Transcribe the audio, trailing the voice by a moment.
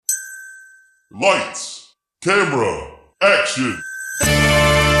Lights, camera, action!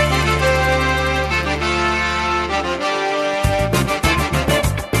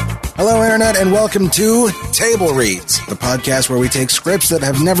 Hello, Internet, and welcome to Table Reads, the podcast where we take scripts that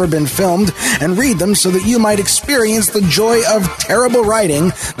have never been filmed and read them so that you might experience the joy of terrible writing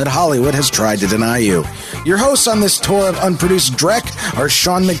that Hollywood has tried to deny you. Your hosts on this tour of unproduced dreck are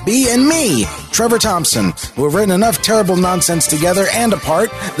Sean McBee and me, Trevor Thompson, who have written enough terrible nonsense together and apart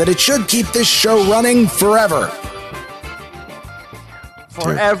that it should keep this show running forever.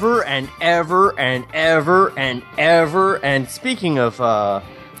 Forever and ever and ever and ever. And speaking of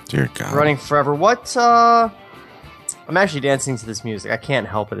Dear God. running forever, what I'm actually dancing to this music. I can't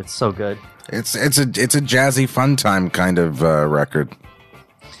help it. It's so good. It's a jazzy fun time kind of record.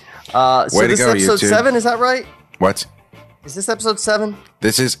 So Way to this go, is episode YouTube. 7, is that right? What? Is this episode 7?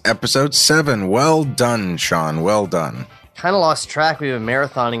 This is episode 7. Well done, Sean. Well done. Kind of lost track. We've been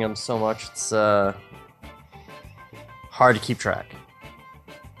marathoning them so much. It's hard to keep track.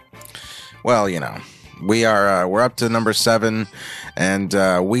 Well, you know, we're up to number 7,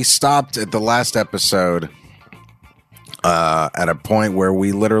 and we stopped at the last episode at a point where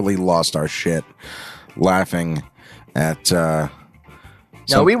we literally lost our shit laughing at.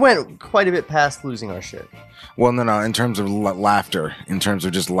 No, we went quite a bit past losing our shit. Well, no. In terms of laughter, in terms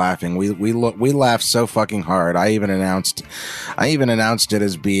of just laughing, we laughed so fucking hard. I even announced it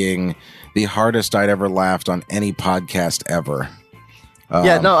as being the hardest I'd ever laughed on any podcast ever.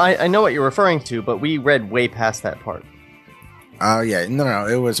 I know what you're referring to, but we read way past that part. Yeah, no,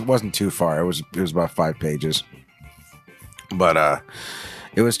 it wasn't too far. It was about 5 pages, but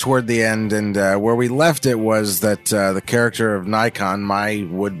it was toward the end, and where we left it was that the character of Nikon, my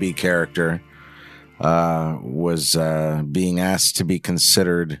would-be character, was being asked to be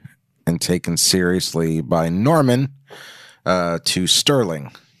considered and taken seriously by Norman to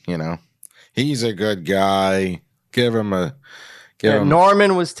Sterling. You know, he's a good guy. Give him a.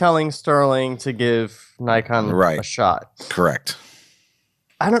 Norman was telling Sterling to give Nikon a shot. Correct.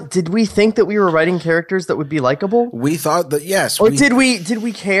 Did we think that we were writing characters that would be likable? We thought that, yes. Or did we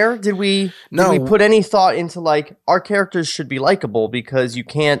care? Did we put any thought into, like, our characters should be likable because you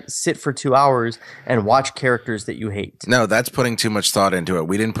can't sit for 2 hours and watch characters that you hate? No, that's putting too much thought into it.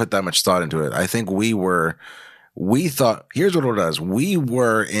 We didn't put that much thought into it. I think we thought, here's what it was. We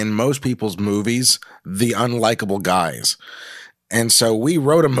were, in most people's movies, the unlikable guys. And so we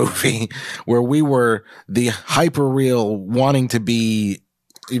wrote a movie where we were the hyper-real wanting to be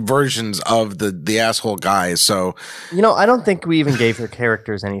versions of the asshole guys. So, you know, I don't think we even gave their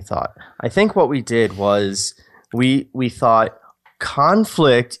characters any thought. I think what we did was we thought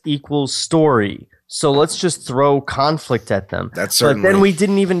conflict equals story. So let's just throw conflict at them. That's certainly. But then we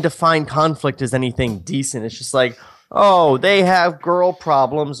didn't even define conflict as anything decent. It's just like, oh, they have girl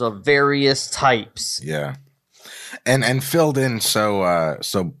problems of various types. Yeah. And filled in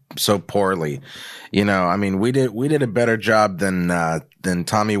so poorly, you know. I mean, we did a better job than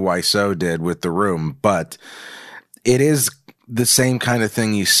Tommy Wiseau did with The Room, but it is the same kind of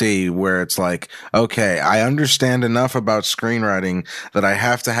thing you see where it's like, okay, I understand enough about screenwriting that I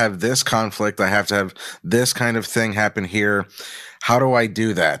have to have this conflict, I have to have this kind of thing happen here. How do I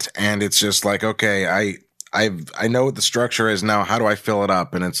do that? And it's just like, okay, I know what the structure is now. How do I fill it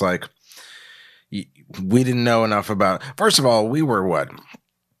up? And it's like, we didn't know enough about. First of all, we were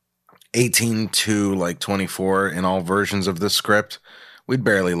 18 to like 24 in all versions of the script. We'd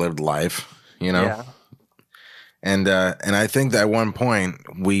barely lived life, you know. Yeah. And I think that at one point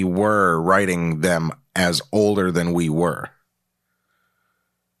we were writing them as older than we were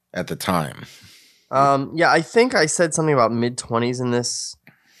at the time. Yeah, I think I said something about mid-20s in this.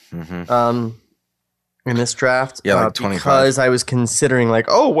 Mm-hmm. In this draft, yeah, like 25. Because I was considering, like,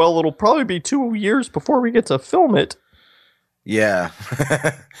 oh, well, it'll probably be 2 years before we get to film it. Yeah,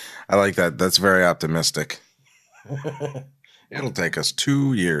 I like that. That's very optimistic. It'll take us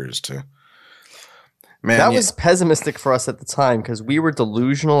 2 years to. Man, that was pessimistic for us at the time because we were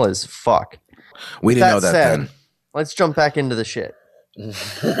delusional as fuck. We didn't know that then. Let's jump back into the shit.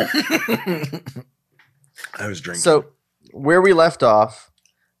 I was drinking. So, where we left off.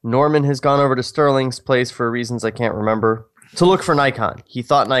 Norman has gone over to Sterling's place for reasons I can't remember to look for Nikon. He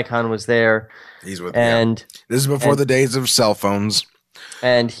thought Nikon was there. He's with and this is before the days of cell phones.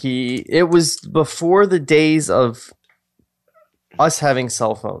 And it was before the days of us having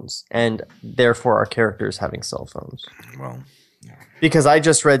cell phones and therefore our characters having cell phones. Well, because I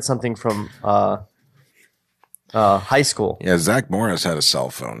just read something from high school. Yeah, Zach Morris had a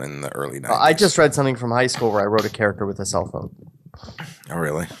cell phone in the early 90s. I just read something from high school where I wrote a character with a cell phone. Oh,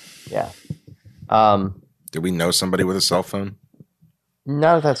 really? Yeah. Did we know somebody with a cell phone?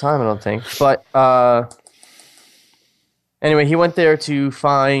 Not at that time, I don't think. But anyway, he went there to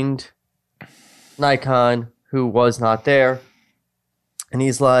find Nikon, who was not there. And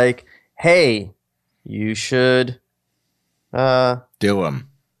he's like, hey, you should Do him.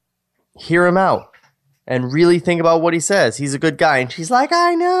 hear him out and really think about what he says. He's a good guy. And she's like,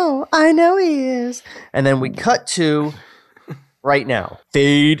 I know he is. And then we cut to right now.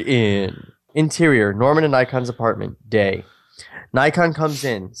 Fade in. Interior, Norman and Nikon's apartment, day. Nikon comes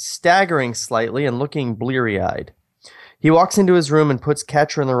in, staggering slightly and looking bleary-eyed. He walks into his room and puts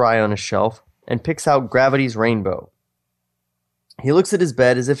Catcher in the Rye on a shelf and picks out Gravity's Rainbow. He looks at his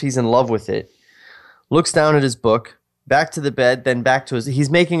bed as if he's in love with it, looks down at his book, back to the bed, then back to his... He's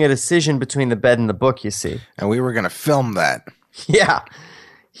making a decision between the bed and the book, you see. And we were going to film that. Yeah.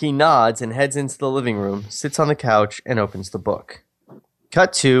 He nods and heads into the living room, sits on the couch, and opens the book.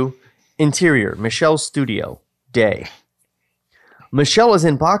 Cut to interior, Michelle's studio, day. Michelle is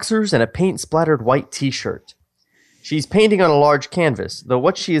in boxers and a paint-splattered white t-shirt. She's painting on a large canvas, though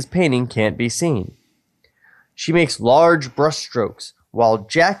what she is painting can't be seen. She makes large brushstrokes, while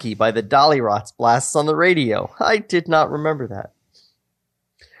Jackie by the Dollyrots blasts on the radio. I did not remember that.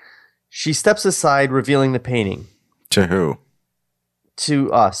 She steps aside, revealing the painting. To who?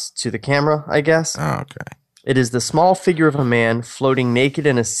 To us. To the camera, I guess. Oh, okay. It is the small figure of a man floating naked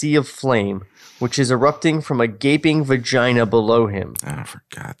in a sea of flame, which is erupting from a gaping vagina below him. Oh, for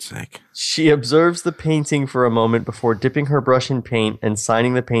God's sake. She observes the painting for a moment before dipping her brush in paint and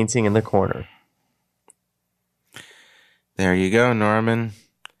signing the painting in the corner. There you go, Norman.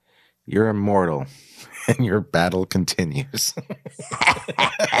 You're immortal, and your battle continues.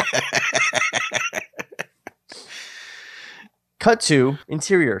 Cut to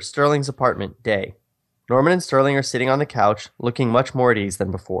interior, Sterling's apartment, day. Norman and Sterling are sitting on the couch, looking much more at ease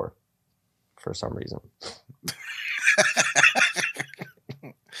than before. For some reason.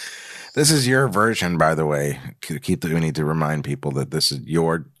 This is your version, by the way. We need to remind people that this is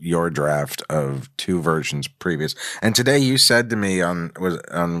your draft of two versions previous. And today you said to me on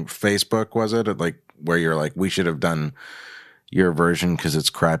Facebook, was it like where you're like, we should have done your version because it's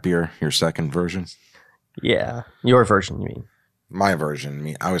crappier, your second version? Yeah, your version, you mean? My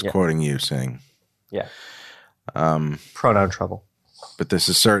version. I was quoting you saying. Yeah. Pronoun trouble. But this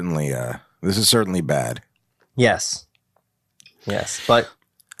is certainly bad. Yes, but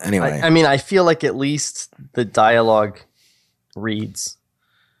anyway, I mean, I feel like at least the dialogue reads.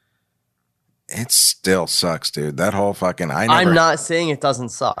 It still sucks, dude. That whole fucking. I'm not saying it doesn't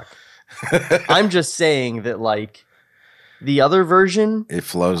suck. I'm just saying that like the other version, it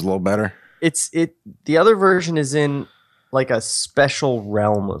flows a little better. The other version is in like a special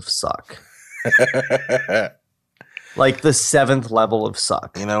realm of suck. Like the 7th level of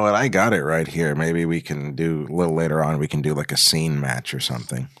suck. You know what? I got it right here. Maybe we can do a little later on. We can do like a scene match or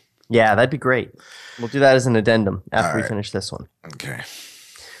something. Yeah, that'd be great. We'll do that as an addendum after we finish this one. Okay.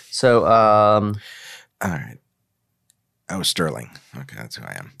 So, all right. Oh, Sterling. Okay, that's who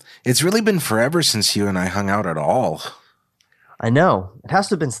I am. It's really been forever since you and I hung out at all. I know. It has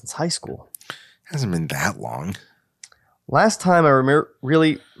to have been since high school. Hasn't been that long. Last time I remember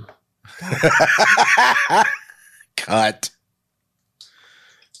really... Cut.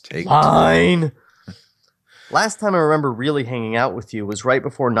 Take Fine. Last time I remember really hanging out with you was right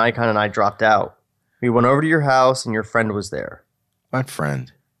before Nikon and I dropped out. We went over to your house and your friend was there. What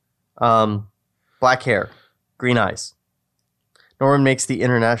friend? Black hair, green eyes. Norman makes the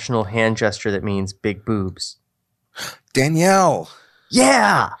international hand gesture that means big boobs. Danielle.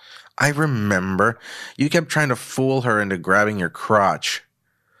 Yeah. I remember. You kept trying to fool her into grabbing your crotch.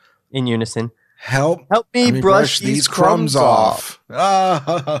 In unison. Help me brush these crumbs off.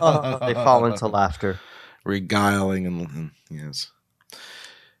 Oh. They fall into laughter. Regaling and yes.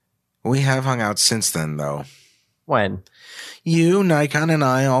 We have hung out since then, though. When? You, Nikon, and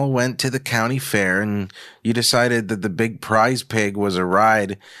I all went to the county fair, and you decided that the big prize pig was a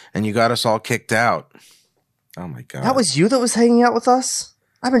ride, and you got us all kicked out. Oh, my God. That was you that was hanging out with us?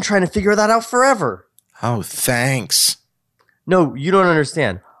 I've been trying to figure that out forever. Oh, thanks. No, you don't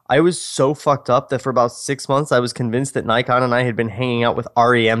understand. I was so fucked up that for about 6 months, I was convinced that Nikon and I had been hanging out with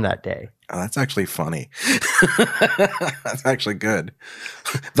REM that day. Oh, that's actually funny. That's actually good.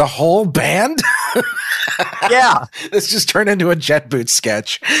 The whole band? Yeah. This just turned into a Jet Boot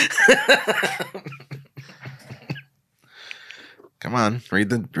sketch. Come on, read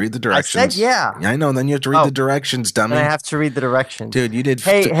the directions. I said yeah. I know, and then you have to read the directions, dummy. And I have to read the directions. Dude, you did...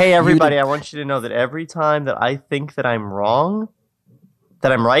 Hey, everybody, I want you to know that every time that I think that I'm wrong...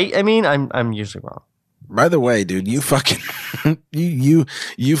 That I'm right, I mean, I'm usually wrong. By the way, dude, you fucking you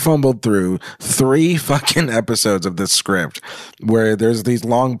fumbled through 3 fucking episodes of this script where there's these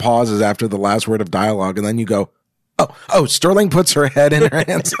long pauses after the last word of dialogue, and then you go, "Oh, Sterling puts her head in her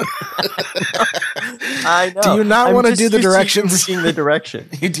hands." I know. Do you not want to do the directions? The direction.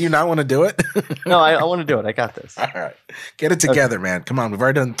 Do you not want to do it? No, I want to do it. I got this. All right, get it together, man. Come on, we've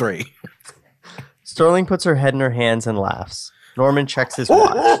already done 3. Sterling puts her head in her hands and laughs. Norman checks his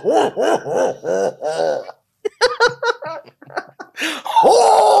watch.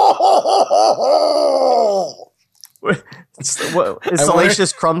 Is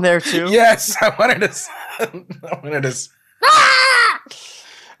Salacious Crumb there too? Yes, I wanted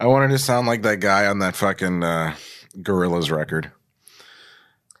to sound like that guy on that fucking Gorillaz record,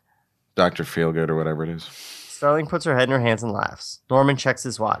 Dr. Feelgood or whatever it is. Sterling puts her head in her hands and laughs. Norman checks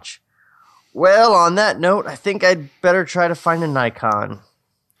his watch. Well, on that note, I think I'd better try to find a Nikon.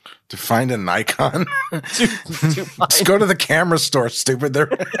 To find a Nikon? Just go to the camera store, stupid.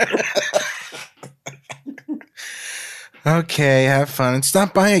 Okay, have fun and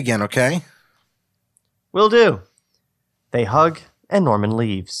stop by again, okay? Will do. They hug and Norman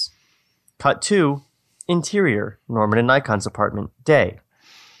leaves. Cut 2, interior, Norman and Nikon's apartment, day.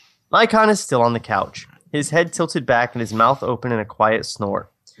 Nikon is still on the couch, his head tilted back and his mouth open in a quiet snore.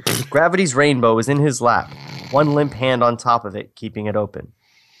 Gravity's rainbow is in his lap, one limp hand on top of it, keeping it open.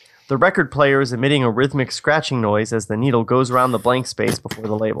 The record player is emitting a rhythmic scratching noise as the needle goes around the blank space before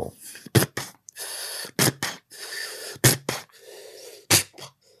the label.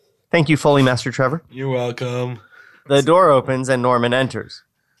 Thank you, Foley Master Trevor. You're welcome. The door opens and Norman enters.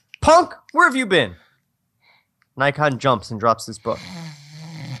 Punk, where have you been? Nikon jumps and drops his book.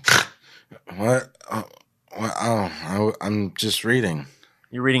 What? I'm just reading.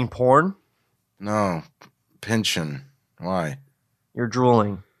 You're reading porn? No, pension. Why? You're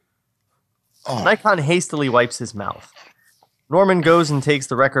drooling. Oh. Nikon hastily wipes his mouth. Norman goes and takes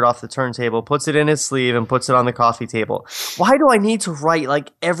the record off the turntable, puts it in his sleeve, and puts it on the coffee table. Why do I need to write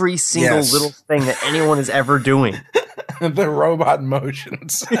like every single little thing that anyone is ever doing? The robot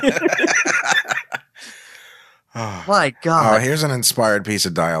motions. Oh. My God. Oh, here's an inspired piece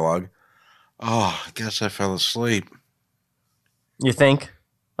of dialogue. Oh, I guess I fell asleep. You think?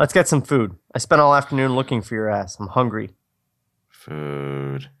 Let's get some food. I spent all afternoon looking for your ass. I'm hungry.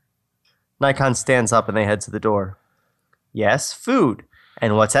 Food. Nikon stands up and they head to the door. Yes, food.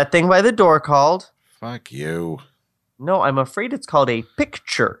 And what's that thing by the door called? Fuck you. No, I'm afraid it's called a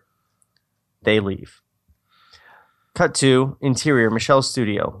picture. They leave. Cut 2, interior, Michelle's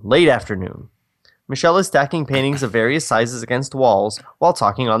studio, late afternoon. Michelle is stacking paintings of various sizes against walls while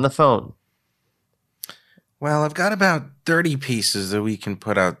talking on the phone. Well, I've got about 30 pieces that we can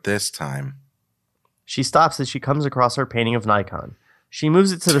put out this time. She stops as she comes across her painting of Nikon. She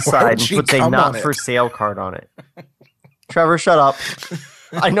moves it to the side and puts a not for sale card on it. Trevor, shut up.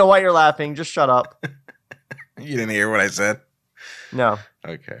 I know why you're laughing. Just shut up. You didn't hear what I said? No.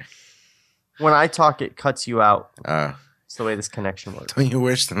 Okay. When I talk, it cuts you out. Oh. It's the way this connection works. Don't you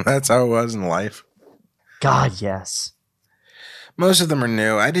wish that that's how it was in life? God, yes. Most of them are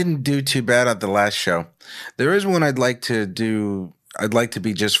new. I didn't do too bad at the last show. There is one I'd like to do. I'd like to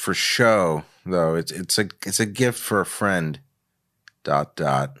be just for show, though. It's a gift for a friend. ...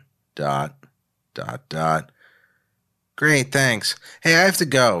 Great, thanks. Hey, I have to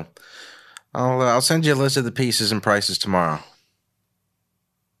go. I'll send you a list of the pieces and prices tomorrow.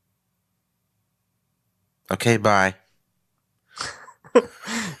 Okay, bye.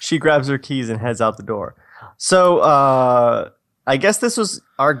 She grabs her keys and heads out the door. So, I guess this was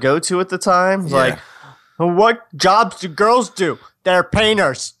our go-to at the time. Yeah. Like, what jobs do girls do? They're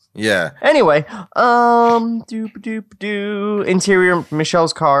painters. Yeah. Anyway, interior,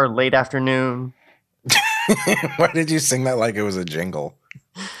 Michelle's car, late afternoon. Why did you sing that like it was a jingle?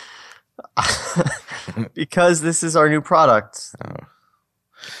 Because this is our new product. Oh.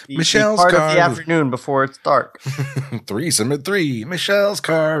 Michelle's part car of the afternoon before it's dark. Threesome at 3. Michelle's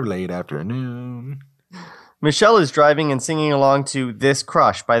car, late afternoon. Michelle is driving and singing along to This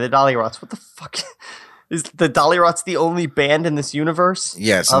Crush by the Dollyrots. What the fuck? Is the Dollyrots the only band in this universe?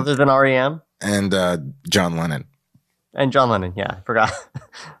 Yes. Other than REM? And John Lennon. And John Lennon, yeah. I forgot.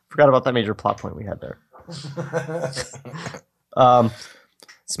 Forgot about that major plot point we had there.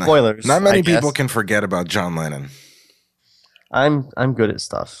 Spoilers. Not many people can forget about John Lennon. I'm good at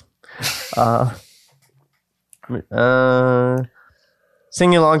stuff.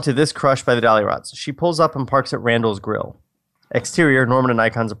 Singing along to This Crush by the Dollyrots. She pulls up and parks at Randall's Grill. Exterior, Norman and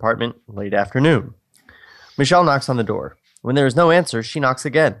Nikon's apartment, late afternoon. Michelle knocks on the door. When there is no answer, she knocks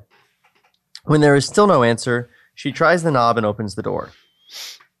again. When there is still no answer, she tries the knob and opens the door.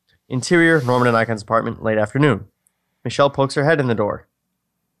 Interior, Norman and Icon's apartment, late afternoon. Michelle pokes her head in the door.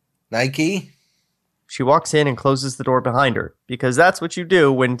 Nike? She walks in and closes the door behind her, because that's what you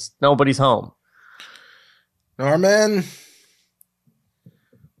do when nobody's home. Norman?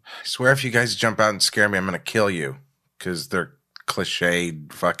 I swear if you guys jump out and scare me, I'm going to kill you. Because they're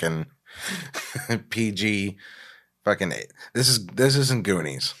cliched fucking PG fucking... This isn't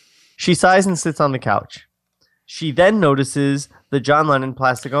Goonies. She sighs and sits on the couch. She then notices the John Lennon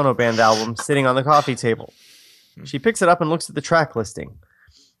Plastic Ono Band album sitting on the coffee table. She picks it up and looks at the track listing.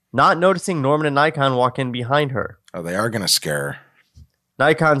 Not noticing Norman and Nikon walk in behind her. Oh, they are going to scare her.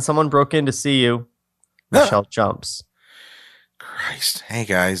 Nikon, someone broke in to see you. Michelle jumps. Christ. Hey,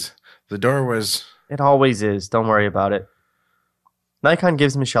 guys. The door was... It always is. Don't worry about it. Nikon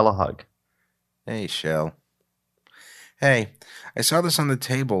gives Michelle a hug. Hey, Shell. Hey, I saw this on the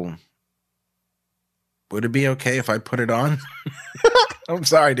table. Would it be okay if I put it on? I'm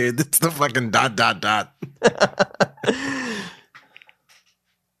sorry, dude. It's the fucking ...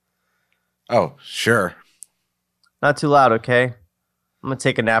 Oh, sure. Not too loud, okay? I'm going to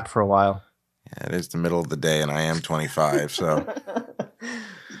take a nap for a while. Yeah, it is the middle of the day, and I am 25, so...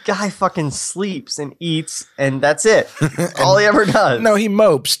 Guy fucking sleeps and eats, and that's it. That's all he ever does. No, he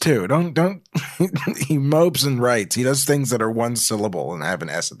mopes, too. Don't... He mopes and writes. He does things that are one syllable and have an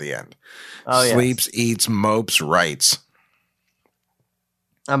S at the end. Oh, Sleeps, eats, mopes, writes.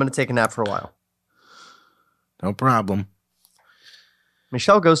 I'm going to take a nap for a while. No problem.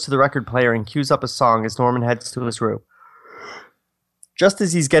 Michelle goes to the record player and cues up a song as Norman heads to his room. Just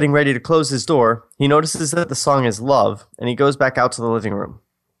as he's getting ready to close his door, he notices that the song is Love, and he goes back out to the living room.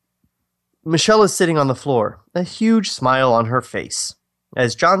 Michelle is sitting on the floor, a huge smile on her face.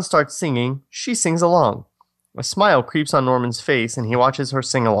 As John starts singing, she sings along. A smile creeps on Norman's face, and he watches her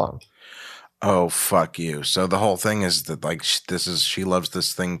sing along. Oh, fuck you. So the whole thing is that, like, she loves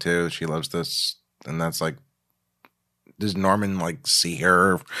this thing, too. She loves this, and that's, like, does Norman, like, see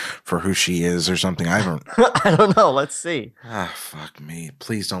her for who she is or something? I don't know. Let's see. Ah, fuck me.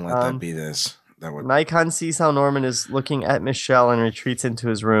 Please don't let that be this. That would... Nikon sees how Norman is looking at Michelle and retreats into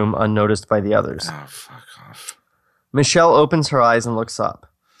his room unnoticed by the others. Oh, fuck off. Michelle opens her eyes and looks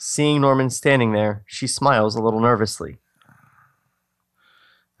up. Seeing Norman standing there, she smiles a little nervously.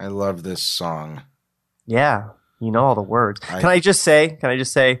 I love this song. Yeah, you know all the words. Can I just say,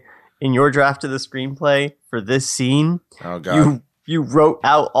 in your draft of the screenplay for this scene, oh, God. you wrote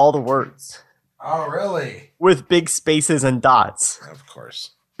out all the words. Oh, really? With big spaces and dots. Of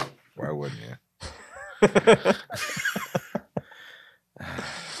course. Why wouldn't you?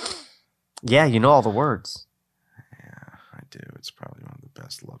 Yeah, you know all the words. Yeah, I do. It's probably one of the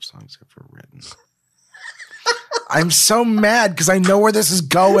best love songs ever written. I'm so mad because I know where this is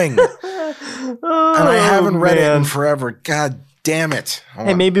going. And I haven't read it in forever. God damn it.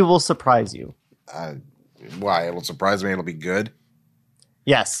 Hey, maybe we'll surprise you. Why? It'll surprise me. It'll be good.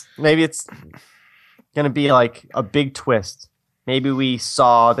 Yes. Maybe it's going to be like a big twist. Maybe we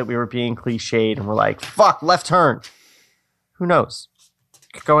saw that we were being cliched and we're like, fuck, left turn. Who knows?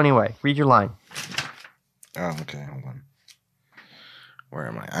 Could go anyway. Read your line. Oh, okay. Hold on. Where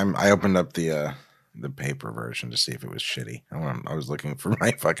am I? I opened up the paper version to see if it was shitty. I was looking for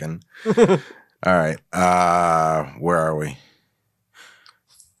my fucking... All right. Where are we?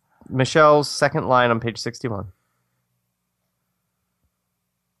 Michelle's second line on page 61.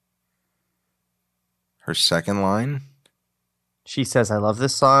 Her second line? She says, I love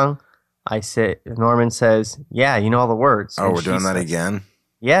this song. Norman says, yeah, you know all the words. Oh, we're doing that again?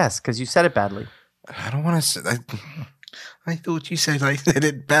 Yes, because you said it badly. I don't want to say... I thought you said I said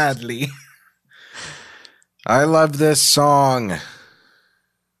it badly. I love this song.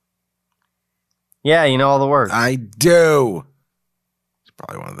 Yeah, you know all the words. I do. It's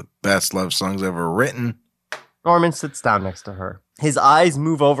probably one of the best love songs ever written. Norman sits down next to her. His eyes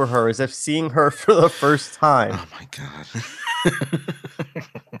move over her as if seeing her for the first time. Oh, my God.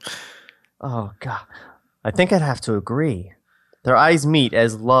 Oh, God. I think I'd have to agree. Their eyes meet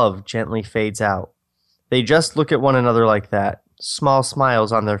as love gently fades out. They just look at one another like that, small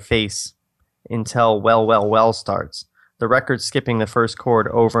smiles on their face, until Well starts, the record skipping the first chord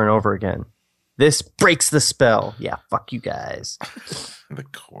over and over again. This breaks the spell. Yeah, fuck you guys. The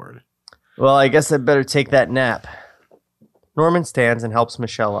chord. Well, I guess I'd better take that nap. Norman stands and helps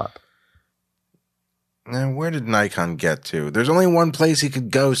Michelle up. Now, where did Nikon get to? There's only one place he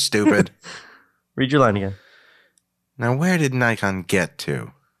could go, stupid. Read your line again. Now, where did Nikon get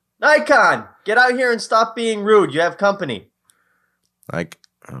to? Nikon! Get out here and stop being rude. You have company. Like,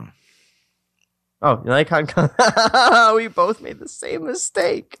 oh. Oh, Nikon we both made the same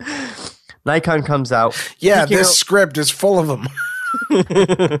mistake. Nikon comes out. Yeah, this script is full of them.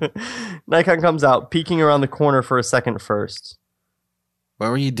 Nikon comes out, peeking around the corner for a second first. What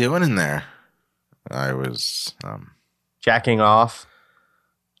were you doing in there? I was, Jacking off.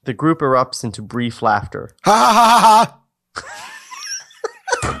 The group erupts into brief laughter. Ha ha ha ha!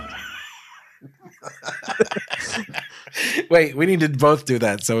 Wait, we need to both do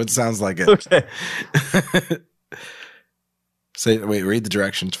that so it sounds like it. Okay. Wait, read the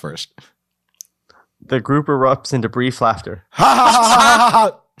directions first. The group erupts into brief laughter. Ha ha ha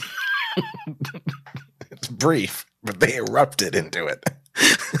ha ha! It's brief, but they erupted into it.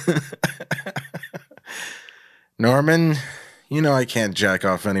 Norman, you know I can't jack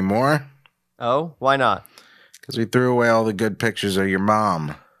off anymore. Oh, why not? Because we threw away all the good pictures of your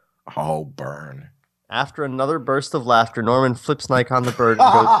mom. Oh, burn. After another burst of laughter, Norman flips Nikon the bird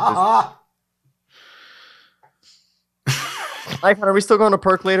and goes to his... Nikon, are we still going to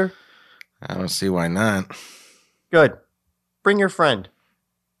Perk later? I don't see why not. Good. Bring your friend.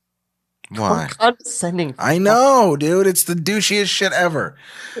 Why? Oh, condescending. I know, dude. It's the douchiest shit ever.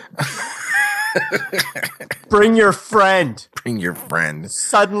 Bring your friend. Bring your friend.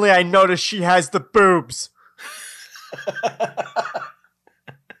 Suddenly I notice she has the boobs.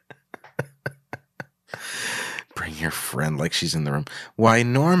 Bring your friend like she's in the room. Why,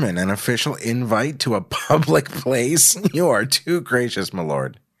 Norman, an official invite to a public place? You are too gracious, my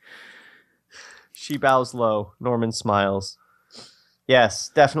lord. She bows low. Norman smiles. Yes,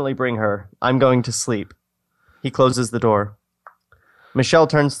 definitely bring her. I'm going to sleep. He closes the door. Michelle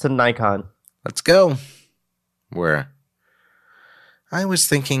turns to Nikon. Let's go. Where? I was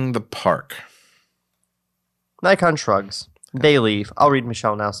thinking the park. Nikon shrugs. They leave. I'll read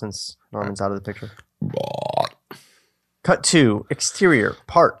Michelle now since Norman's out of the picture. Cut 2. Exterior.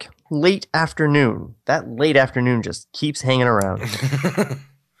 Park. Late afternoon. That late afternoon just keeps hanging around.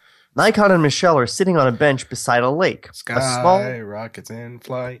 Nikon and Michelle are sitting on a bench beside a lake. Sky, rockets in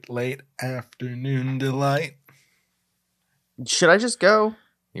flight, late afternoon delight. Should I just go?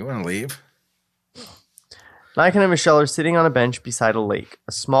 You want to leave? Nikon and Michelle are sitting on a bench beside a lake,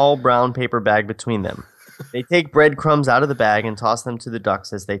 a small brown paper bag between them. They take breadcrumbs out of the bag and toss them to the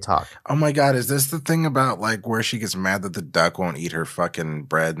ducks as they talk. Oh my God, is this the thing about like where she gets mad that the duck won't eat her fucking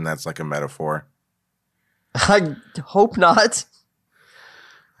bread and that's like a metaphor? I hope not.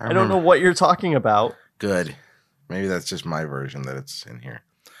 I don't know what you're talking about. Good. Maybe that's just my version that it's in here.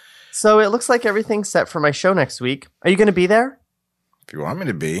 So it looks like everything's set for my show next week. Are you going to be there? If you want me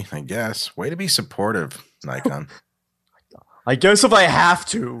to be, I guess. Way to be supportive, Nikon. I guess if I have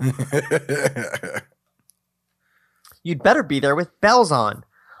to. You'd better be there with bells on.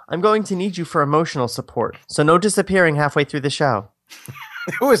 I'm going to need you for emotional support, so no disappearing halfway through the show.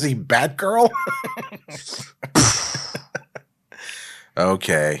 Who is he, Batgirl?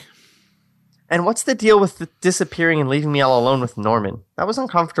 Okay. And what's the deal with the disappearing and leaving me all alone with Norman? That was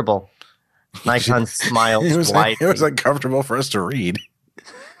uncomfortable. Nikon smiles widely. It was uncomfortable for us to read.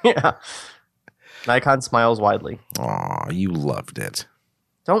 Yeah. Nikon smiles widely. Aw, you loved it.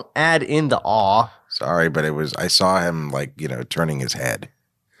 Don't add in the aw. Sorry, but I saw him turning his head.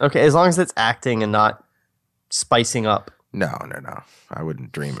 Okay, as long as it's acting and not spicing up. No. I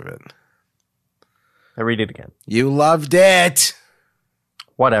wouldn't dream of it. I read it again. You loved it.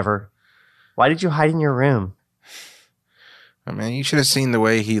 Whatever. Why did you hide in your room? I mean, you should have seen the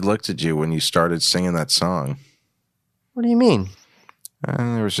way he looked at you when you started singing that song. What do you mean?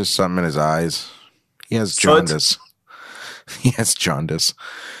 There was just something in his eyes. He has jaundice. He has jaundice.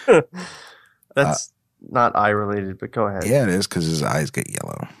 That's not eye related, but go ahead. Yeah, it is because his eyes get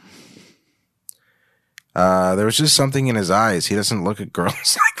yellow. There was just something in his eyes. He doesn't look at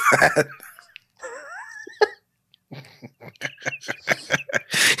girls like that.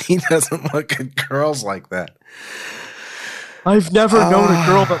 He doesn't look at girls like that. I've never known a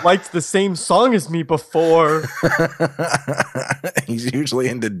girl that liked the same song as me before. He's usually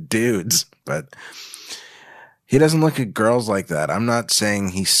into dudes, but he doesn't look at girls like that. I'm not saying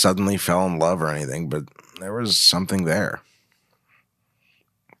he suddenly fell in love or anything, but there was something there.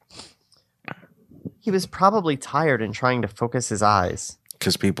 He was probably tired and trying to focus his eyes.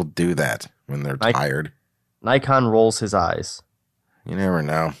 Because people do that when they're tired. Nikon rolls his eyes. You never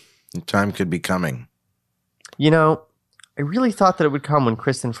know. Your time could be coming. You know, I really thought that it would come when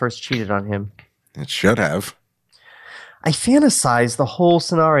Kristen first cheated on him. It should have. I fantasized the whole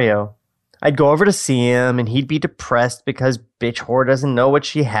scenario. I'd go over to see him, and he'd be depressed because bitch whore doesn't know what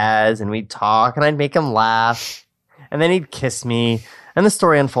she has, and we'd talk, and I'd make him laugh, and then he'd kiss me, and the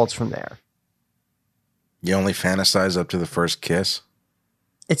story unfolds from there. You only fantasize up to the first kiss?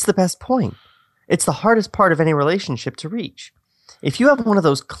 It's the best point. It's the hardest part of any relationship to reach. If you have one of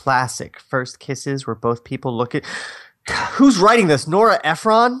those classic first kisses where both people look at Who's writing this? Nora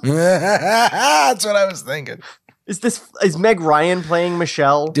Ephron? That's what I was thinking. Is Meg Ryan playing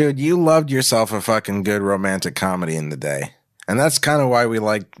Michelle? Dude, you loved yourself a fucking good romantic comedy in the day. And that's kind of why we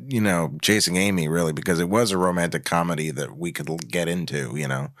like, Chasing Amy, really, because it was a romantic comedy that we could get into,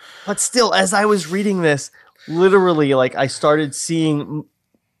 But still, as I was reading this, literally, like, I started seeing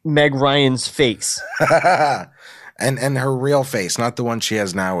Meg Ryan's face. and her real face, not the one she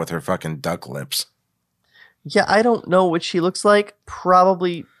has now with her fucking duck lips. Yeah, I don't know what she looks like.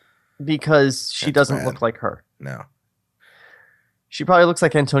 Probably because she doesn't look like her. No. She probably looks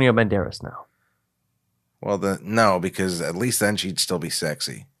like Antonio Banderas now. Well, no, because at least then she'd still be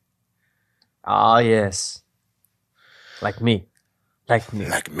sexy. Ah, yes. Like me. Like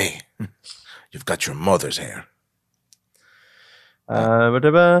me. You've got your mother's hair. If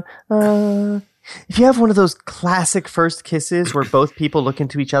you have one of those classic first kisses where both people look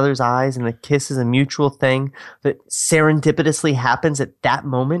into each other's eyes and the kiss is a mutual thing that serendipitously happens at that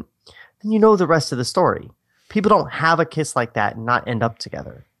moment, then you know the rest of the story. People don't have a kiss like that and not end up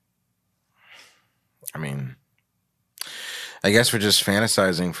together. I mean, I guess we're just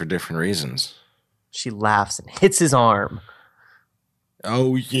fantasizing for different reasons. She laughs and hits his arm.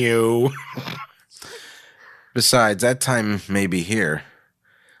 Oh, you. Besides, that time may be here.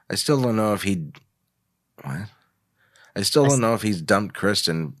 I still don't know if What? I still don't know if he's dumped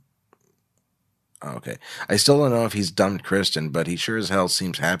Kristen. Oh, okay. I still don't know if he's dumped Kristen, but he sure as hell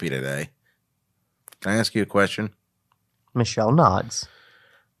seems happy today. Can I ask you a question? Michelle nods.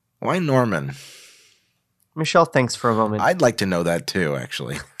 Why Norman? Michelle thinks for a moment. I'd like to know that too,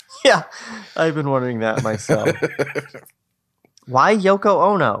 actually. Yeah, I've been wondering that myself. Why Yoko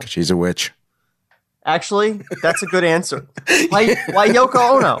Ono? She's a witch. Actually, that's a good answer. Why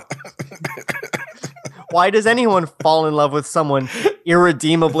Yoko Ono? Why does anyone fall in love with someone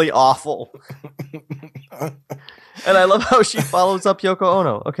irredeemably awful? And I love how she follows up Yoko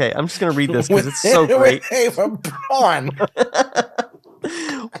Ono. Okay, I'm just going to read this because it's so great. Ava Braun.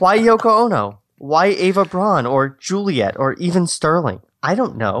 Why Yoko Ono? Why Ava Braun or Juliet or even Sterling? I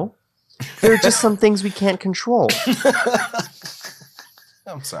don't know. There are just some things we can't control.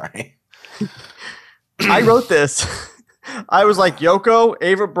 I'm sorry. I wrote this. I was like, Yoko,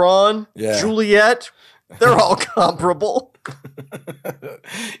 Ava Braun, Juliet, they're all comparable.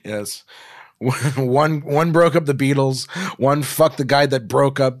 Yes. One broke up the Beatles, one fucked the guy that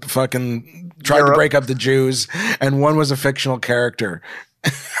broke up tried to break up the Jews, and one was a fictional character.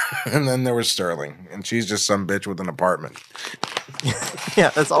 And then there was Sterling, and she's just some bitch with an apartment. Yeah,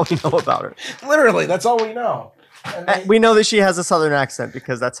 that's all we know about her. Literally, that's all we know. We know that she has a southern accent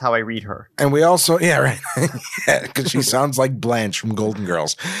because that's how I read her. And we also, because she sounds like Blanche from Golden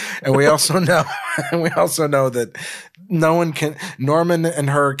Girls. And we also know, that Norman and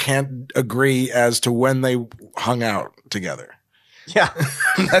her can't agree as to when they hung out together. Yeah.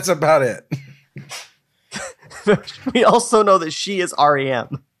 That's about it. We also know that she is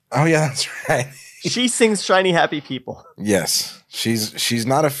REM. Oh yeah, that's right. She sings Shiny Happy People. Yes. She's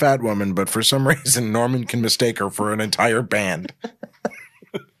not a fat woman, but for some reason Norman can mistake her for an entire band.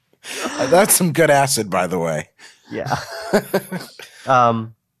 That's some good acid, by the way. Yeah.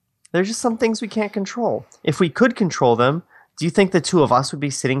 There's just some things we can't control. If we could control them, do you think the two of us would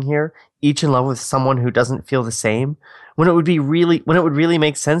be sitting here, each in love with someone who doesn't feel the same, when it would really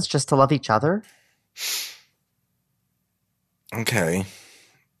make sense just to love each other? Okay.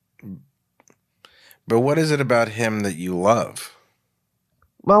 But what is it about him that you love?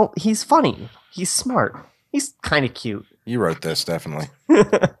 Well, he's funny. He's smart. He's kind of cute. You wrote this, definitely.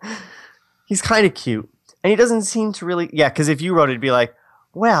 He's kind of cute. And he doesn't seem to really... Yeah, because if you wrote it, it'd be like,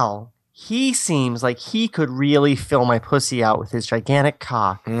 well, he seems like he could really fill my pussy out with his gigantic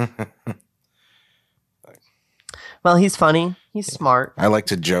cock. Well, he's funny. He's smart. I like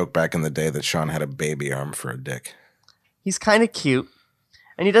to joke back in the day that Sean had a baby arm for a dick. He's kind of cute.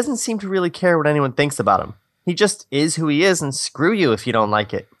 And he doesn't seem to really care what anyone thinks about him. He just is who he is, and screw you if you don't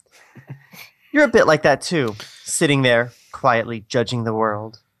like it. You're a bit like that too, sitting there, quietly judging the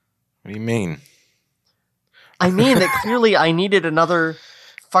world. What do you mean? I mean that clearly I needed another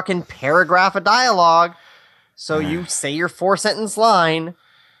fucking paragraph of dialogue, so you say your 4-sentence line.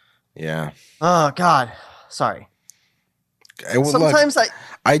 Yeah. Oh, God. Sorry. Sometimes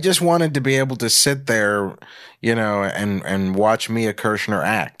I just wanted to be able to sit there, and watch Mia Kirshner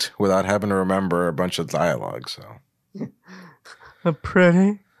act without having to remember a bunch of dialogue. So,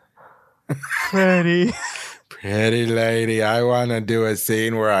 pretty lady, I want to do a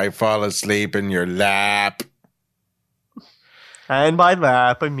scene where I fall asleep in your lap. And by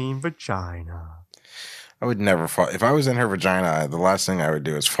lap, I mean vagina. I would never fall. If I was in her vagina, the last thing I would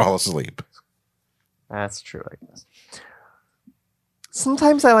do is fall asleep. That's true, I guess.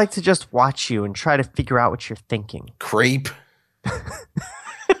 Sometimes I like to just watch you and try to figure out what you're thinking. Creep.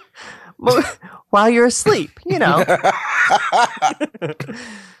 While you're asleep, you know.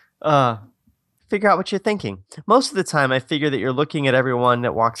 Figure out what you're thinking. Most of the time, I figure that you're looking at everyone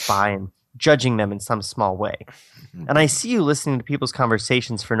that walks by and judging them in some small way. And I see you listening to people's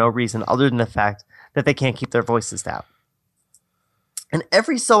conversations for no reason other than the fact that they can't keep their voices down. And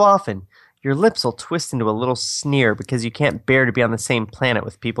every so often, your lips will twist into a little sneer because you can't bear to be on the same planet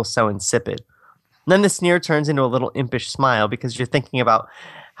with people so insipid. And then the sneer turns into a little impish smile because you're thinking about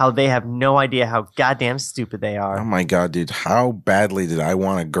how they have no idea how goddamn stupid they are. Oh my God, dude. How badly did I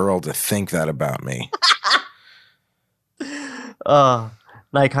want a girl to think that about me?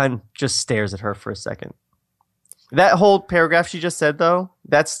 Nikon just stares at her for a second. That whole paragraph she just said, though,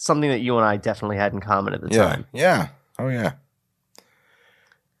 that's something that you and I definitely had in common at the time. Yeah. Oh, yeah.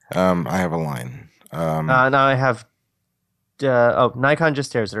 I have a line. Now I have... Nikon just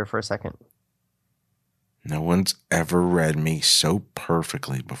stares at her for a second. No one's ever read me so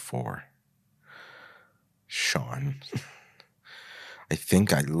perfectly before. Sean. I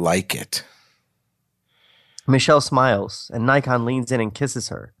think I like it. Michelle smiles, and Nikon leans in and kisses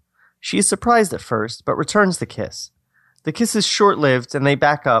her. She is surprised at first, but returns the kiss. The kiss is short-lived, and they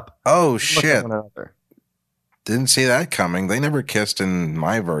back up. Oh, look shit. at one another. Didn't see that coming. They never kissed in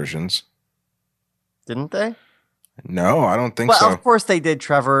my versions. Didn't they? No, I don't think so. Well, of course they did,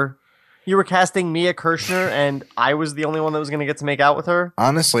 Trevor. You were casting Mia Kirshner, and I was the only one that was going to get to make out with her?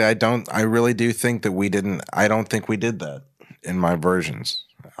 Honestly, I really do think that we didn't. I don't think we did that in my versions.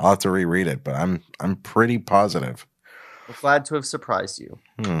 I'll have to reread it, but I'm pretty positive. I'm glad to have surprised you.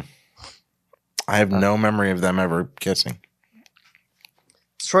 I have no memory of them ever kissing.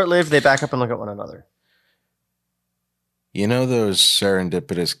 Short-lived, they back up and look at one another. You know those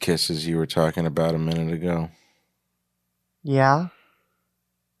serendipitous kisses you were talking about a minute ago? Yeah?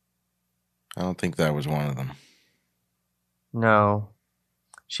 I don't think that was one of them. No.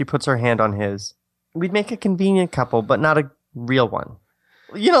 She puts her hand on his. We'd make a convenient couple, but not a real one.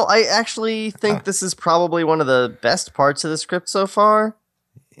 You know, I actually think this is probably one of the best parts of the script so far.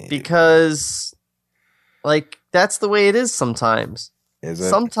 Because, like, that's the way it is sometimes. Is it?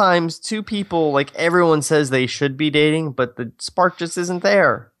 Sometimes two people, like, everyone says they should be dating, but the spark just isn't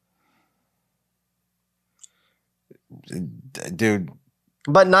there. Dude.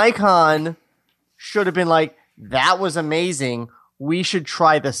 But Nikon should have been like, that was amazing. We should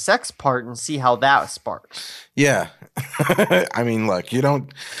try the sex part and see how that sparks. Yeah. I mean, look, you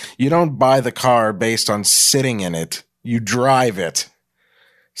don't buy the car based on sitting in it. You drive it.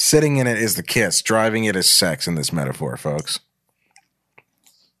 Sitting in it is the kiss. Driving it is sex in this metaphor, folks.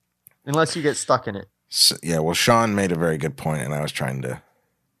 Unless you get stuck in it. So, yeah, well, Sean made a very good point, and I was trying to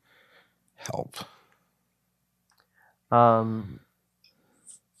help.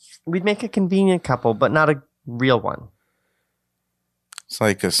 We'd make a convenient couple, but not a real one. It's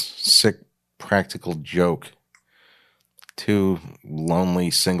like a sick practical joke. Two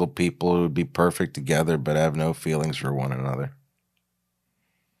lonely single people who would be perfect together but have no feelings for one another.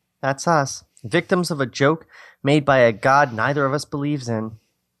 That's us. Victims of a joke made by a god neither of us believes in.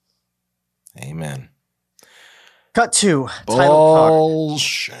 Amen. Cut to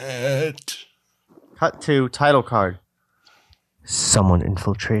Bullshit. Title card. Someone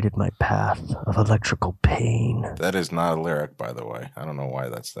infiltrated my path of electrical pain. That is not a lyric, by the way. I don't know why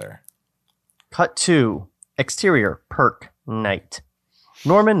that's there. Cut to exterior, perk, night.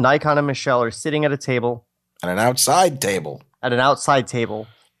 Norman, Nikon, and Michelle are sitting at a table. At an outside table. At an outside table.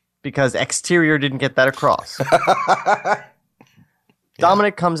 Because exterior didn't get that across.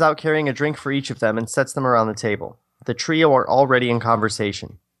 Dominic comes out carrying a drink for each of them and sets them around the table. The trio are already in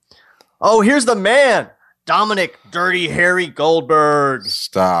conversation. Oh, here's the man! Dominic Dirty Harry Goldberg.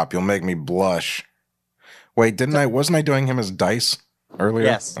 Stop. You'll make me blush. Wait, wasn't I doing him as Dice earlier?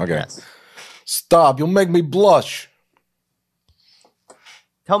 Yes. Okay. Yes. Stop. You'll make me blush.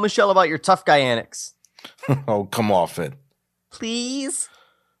 Tell Michelle about your tough guy annex. Oh, come off it. Please?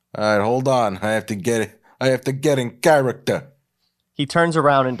 All right, hold on. I have to get in character. He turns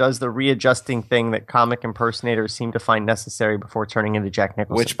around and does the readjusting thing that comic impersonators seem to find necessary before turning into Jack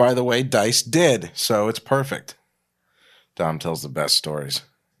Nicholson. Which, by the way, Dice did, so it's perfect. Dom tells the best stories.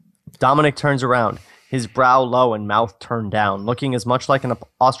 Dominic turns around, his brow low and mouth turned down, looking as much like an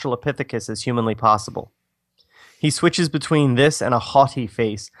Australopithecus as humanly possible. He switches between this and a haughty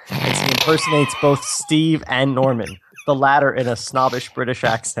face as he impersonates both Steve and Norman, the latter in a snobbish British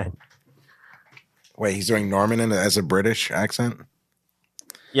accent. Wait, he's doing Norman as a British accent?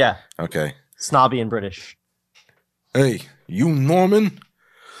 Yeah. Okay. Snobby and British. Hey, you Norman?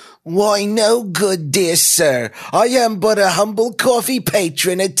 Why, no, good dear sir. I am but a humble coffee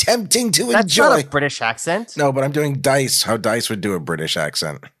patron attempting to That's enjoy... not a British accent. No, but I'm doing Dice, how Dice would do a British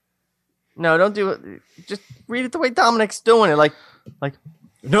accent. No, don't do it. Just read it the way Dominic's doing it. Like,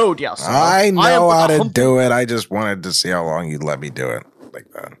 no, dear sir. I know how to do it. I just wanted to see how long you'd let me do it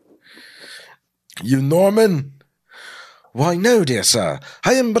like that. You Norman? Why, no, dear sir.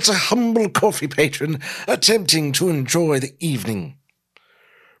 I am but a humble coffee patron attempting to enjoy the evening.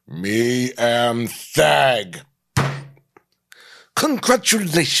 Me am Thag.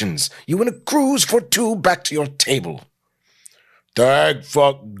 Congratulations. You win a cruise for 2 back to your table. Thag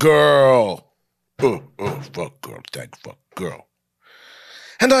fuck girl. Fuck girl. Thag fuck girl.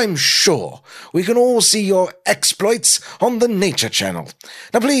 And I'm sure we can all see your exploits on the Nature Channel.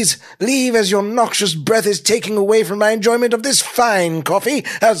 Now please, leave as your noxious breath is taking away from my enjoyment of this fine coffee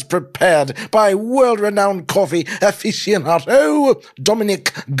as prepared by world-renowned coffee aficionado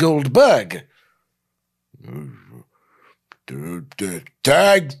Dominic Goldberg.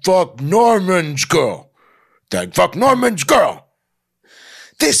 Tag fuck Norman's girl. Tag fuck Norman's girl.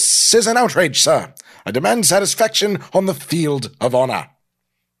 This is an outrage, sir. I demand satisfaction on the field of honor.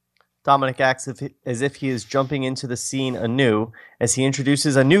 Dominic acts as if he is jumping into the scene anew as he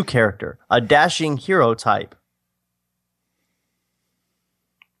introduces a new character, a dashing hero type.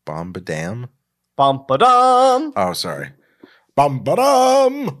 Bombadam? Bum-ba-dum! Oh, sorry.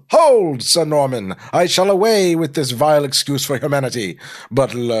 Bum-ba-dum! Hold, Sir Norman! I shall away with this vile excuse for humanity.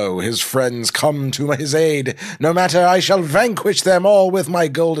 But lo, his friends come to his aid. No matter, I shall vanquish them all with my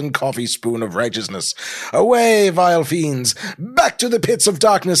golden coffee spoon of righteousness. Away, vile fiends! Back to the pits of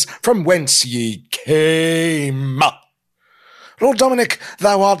darkness from whence ye came! Lord Dominic,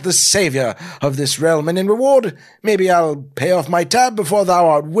 thou art the saviour of this realm, and in reward, maybe I'll pay off my tab before thou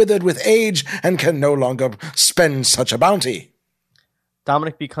art withered with age and can no longer spend such a bounty.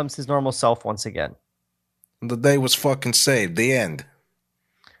 Dominic becomes his normal self once again. The day was fucking saved. The end.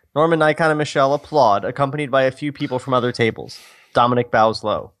 Norman, Nikon, and Michelle applaud, accompanied by a few people from other tables. Dominic bows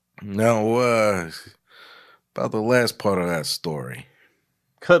low. No, about the last part of that story.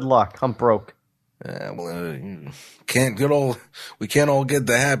 Good luck. I'm broke. We can't all get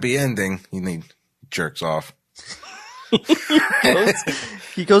the happy ending. He jerks off.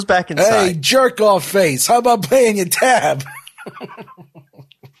 He goes back inside. Hey, jerk off face. How about paying your tab?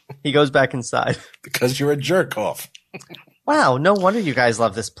 He goes back inside. Because you're a jerk off. Wow, no wonder you guys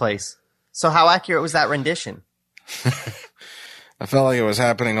love this place. So how accurate was that rendition? I felt like it was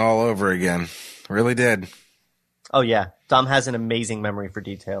happening all over again. Really did. Oh yeah, Dom has an amazing memory for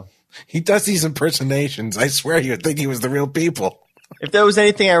detail. He does these impersonations. I swear you'd think he was the real people. If there was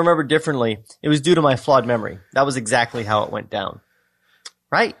anything I remember differently, it was due to my flawed memory. That was exactly how it went down.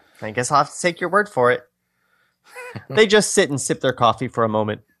 Right. I guess I'll have to take your word for it. They just sit and sip their coffee for a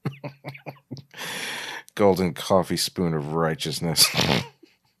moment. Golden coffee spoon of righteousness.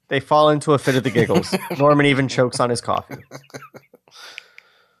 They fall into a fit of the giggles. Norman even chokes on his coffee.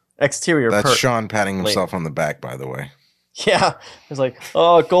 Exterior That's perk. Sean patting himself on the back, by the way. Yeah. It's like,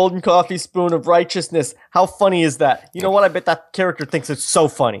 oh, golden coffee spoon of righteousness. How funny is that? You know what? I bet that character thinks it's so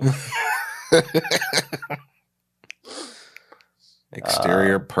funny.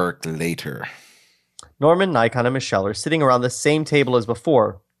 Exterior perk later. Norman, Nikon, and Michelle are sitting around the same table as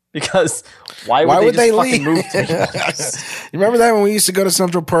before. Because why would they leave? Move to You remember that when we used to go to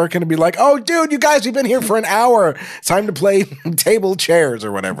Central Park and it'd be like, oh, dude, you guys, we've been here for an hour. It's time to play table chairs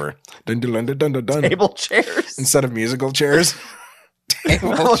or whatever. Dun, dun, dun, dun, dun, dun. Table chairs? Instead of musical chairs.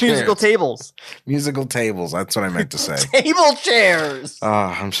 Musical tables. Musical tables. That's what I meant to say. Table chairs. Oh,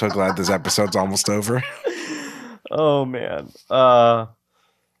 I'm so glad this episode's almost over. Oh, man.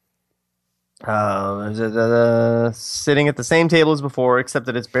 Sitting at the same table as before, except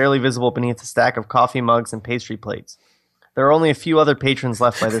that it's barely visible beneath a stack of coffee mugs and pastry plates. There are only a few other patrons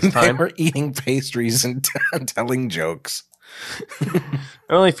left by this time. They were eating pastries and telling jokes. There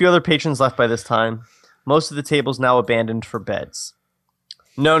are only a few other patrons left by this time. Most of the tables now abandoned for beds.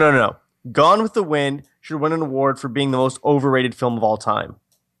 No. Gone with the Wind should win an award for being the most overrated film of all time.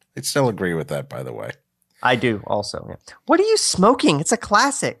 I'd still agree with that, by the way. I do, also. Yeah. What are you smoking? It's a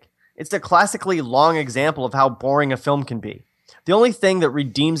classic. It's a classically long example of how boring a film can be. The only thing that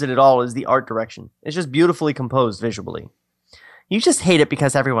redeems it at all is the art direction. It's just beautifully composed visually. You just hate it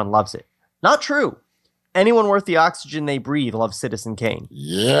because everyone loves it. Not true. Anyone worth the oxygen they breathe loves Citizen Kane.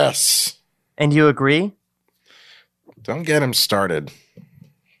 Yes. And you agree? Don't get him started.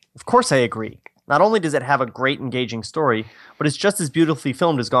 Of course I agree. Not only does it have a great engaging story, but it's just as beautifully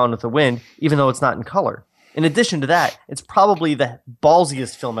filmed as Gone with the Wind, even though it's not in color. In addition to that, it's probably the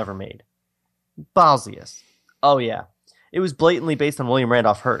ballsiest film ever made. Ballsiest. Oh yeah. It was blatantly based on William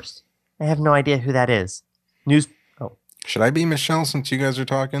Randolph Hearst. I have no idea who that is. Oh, Should I be Michelle since you guys are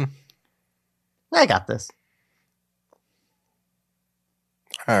talking? I got this.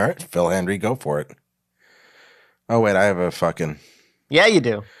 All right, Phil Henry, go for it. Oh, wait, I have a fucking... Yeah, you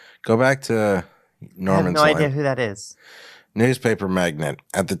do. Go back to Norman's I have no line. idea who that is. Newspaper magnate.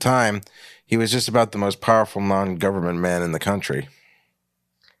 At the time, he was just about the most powerful non-government man in the country.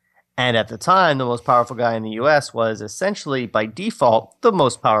 And at the time, the most powerful guy in the U.S. was essentially, by default, the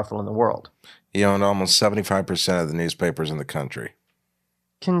most powerful in the world. He owned almost 75% of the newspapers in the country.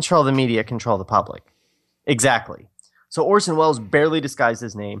 Control the media, control the public. Exactly. So Orson Welles barely disguised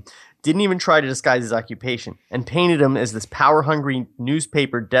his name, didn't even try to disguise his occupation, and painted him as this power-hungry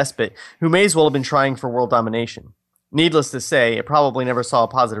newspaper despot who may as well have been trying for world domination. Needless to say, it probably never saw a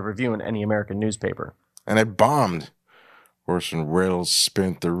positive review in any American newspaper. And it bombed. Orson Welles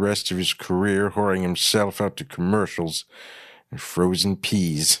spent the rest of his career whoring himself out to commercials and frozen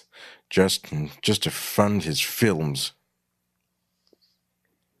peas just to fund his films.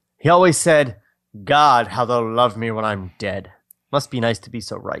 He always said, God, how they'll love me when I'm dead. Must be nice to be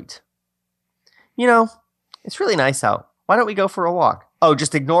so right. You know, it's really nice out. Why don't we go for a walk? Oh,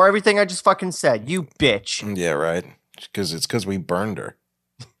 just ignore everything I just fucking said. You bitch. Yeah, right. Because we burned her.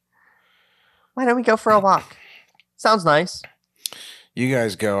 Why don't we go for a walk? Sounds nice. You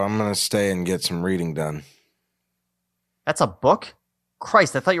guys go. I'm going to stay and get some reading done. That's a book?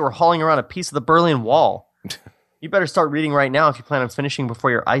 Christ, I thought you were hauling around a piece of the Berlin Wall. You better start reading right now if you plan on finishing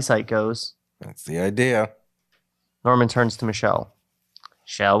before your eyesight goes. That's the idea. Norman turns to Michelle.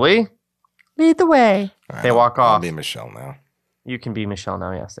 Shall we? Lead the way. They walk off. I'll be Michelle now. You can be Michelle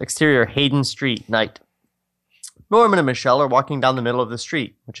now, yes. Exterior, Hayden Street, night. Norman and Michelle are walking down the middle of the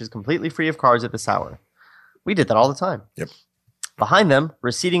street, which is completely free of cars at this hour. We did that all the time. Yep. Behind them,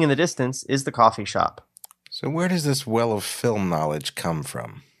 receding in the distance, is the coffee shop. So where does this well of film knowledge come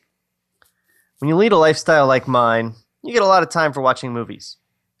from? When you lead a lifestyle like mine, you get a lot of time for watching movies.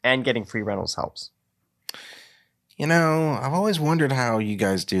 And getting free rentals helps. You know, I've always wondered how you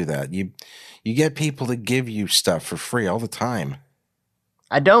guys do that. You get people to give you stuff for free all the time.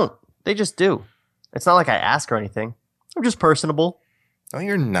 I don't. They just do. It's not like I ask or anything. I'm just personable. No,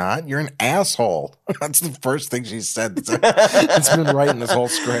 you're not. You're an asshole. That's the first thing she said. It's been right in this whole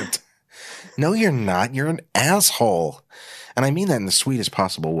script. No, you're not. You're an asshole. And I mean that in the sweetest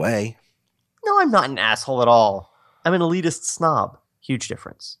possible way. No, I'm not an asshole at all. I'm an elitist snob. Huge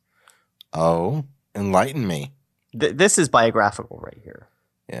difference. Oh, enlighten me. This is biographical right here.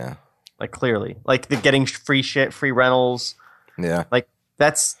 Yeah. Like, clearly. Like, the getting free shit, free rentals. Yeah. Like,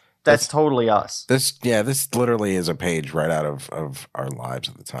 that's totally us. This literally is a page right out of our lives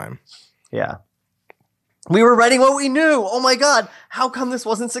at the time. Yeah. We were writing what we knew. Oh, my God. How come this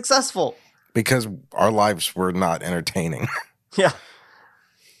wasn't successful? Because our lives were not entertaining. Yeah.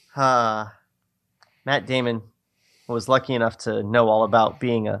 Matt Damon was lucky enough to know all about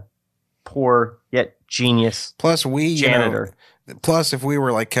being a poor yet genius Plus, janitor. Plus, if we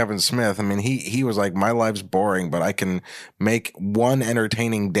were like Kevin Smith, I mean, he was like, my life's boring, but I can make one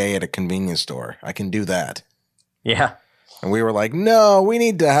entertaining day at a convenience store. I can do that. Yeah. And we were like, no, we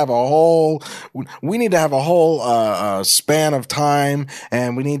need to have a whole span of time,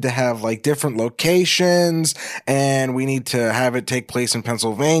 and we need to have like different locations, and we need to have it take place in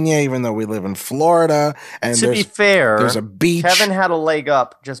Pennsylvania, even though we live in Florida. And to be fair, there's a beach. Kevin had a leg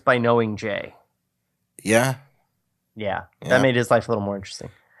up just by knowing Jay. Yeah. Yeah. Yeah. That made his life a little more interesting.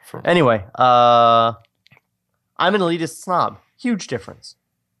 Anyway, I'm an elitist snob. Huge difference.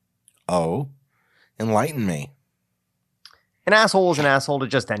 Oh, enlighten me. An asshole is an asshole to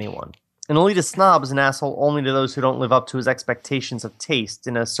just anyone. An elitist snob is an asshole only to those who don't live up to his expectations of taste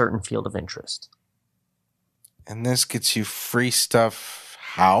in a certain field of interest. And this gets you free stuff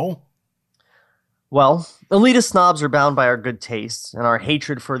how? Well, elitist snobs are bound by our good taste and our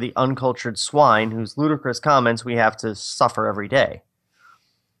hatred for the uncultured swine whose ludicrous comments we have to suffer every day.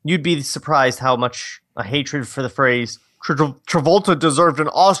 You'd be surprised how much a hatred for the phrase, Travolta deserved an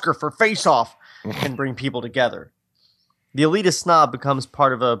Oscar for Face Off, can bring people together. The elitist snob becomes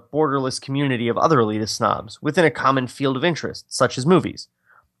part of a borderless community of other elitist snobs within a common field of interest, such as movies.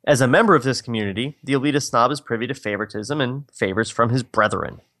 As a member of this community, the elitist snob is privy to favoritism and favors from his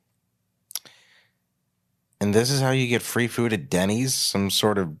brethren. And this is how you get free food at Denny's? Some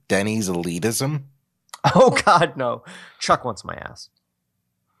sort of Denny's elitism? Oh, God, no. Chuck wants my ass.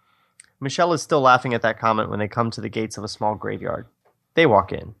 Michelle is still laughing at that comment when they come to the gates of a small graveyard. They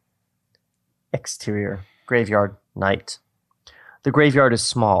walk in. Exterior, graveyard, night. The graveyard is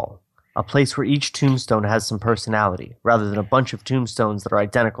small, a place where each tombstone has some personality, rather than a bunch of tombstones that are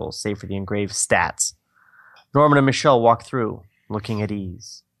identical, save for the engraved stats. Norman and Michelle walk through, looking at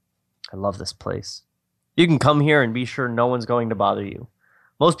ease. I love this place. You can come here and be sure no one's going to bother you.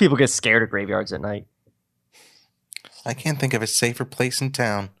 Most people get scared of graveyards at night. I can't think of a safer place in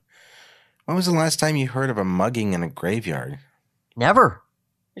town. When was the last time you heard of a mugging in a graveyard? Never.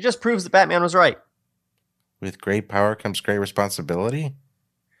 It just proves that Batman was right. With great power comes great responsibility?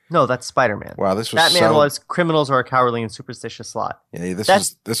 No, that's Spider-Man. Wow, this was Batman was criminals are a cowardly and superstitious lot. Yeah,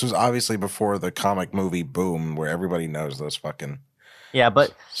 this was obviously before the comic movie boom where everybody knows those fucking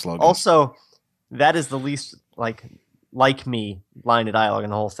but slogans. Also, that is the least like me line of dialogue in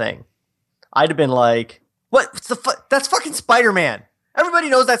the whole thing. I'd have been like, "What? What's the fuck? That's fucking Spider-Man. Everybody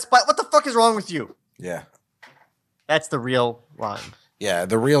knows that's what the fuck is wrong with you?" Yeah. That's the real line. Yeah,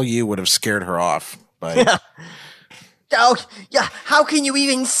 the real you would have scared her off. But Yeah. Oh, yeah. How can you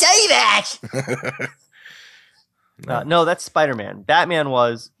even say that? No, that's Spider-Man. Batman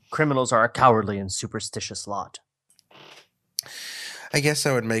was criminals are a cowardly and superstitious lot. I guess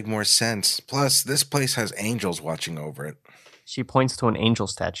that would make more sense. Plus, this place has angels watching over it. She points to an angel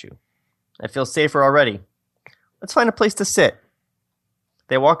statue. I feel safer already. Let's find a place to sit.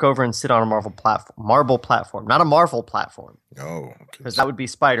 They walk over and sit on a marble platform, not a Marvel platform. Oh, because that would be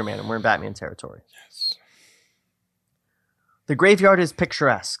Spider-Man, and we're in Batman territory. Yes. The graveyard is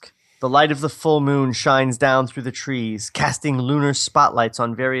picturesque. The light of the full moon shines down through the trees, casting lunar spotlights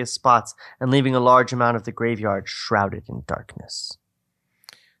on various spots and leaving a large amount of the graveyard shrouded in darkness.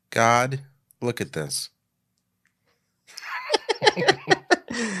 God, look at this.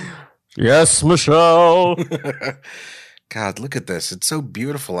 Yes, Michelle. God, look at this. It's so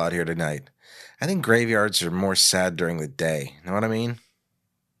beautiful out here tonight. I think graveyards are more sad during the day. You know what I mean?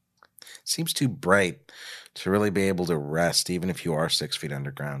 It seems too bright to really be able to rest, even if you are 6 feet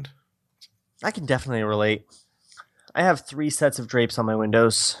underground. I can definitely relate. I have 3 sets of drapes on my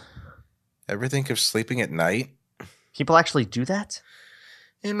windows. Ever think of sleeping at night? People actually do that?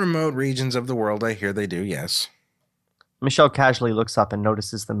 In remote regions of the world, I hear they do, yes. Michelle casually looks up and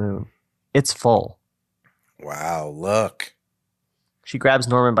notices the moon. It's full. Wow, look. She grabs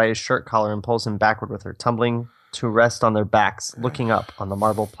Norman by his shirt collar and pulls him backward with her, tumbling to rest on their backs, looking up on the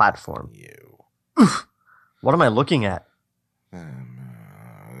marble platform. You. Oof. What am I looking at?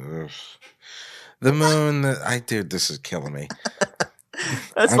 The moon. Dude, this is killing me.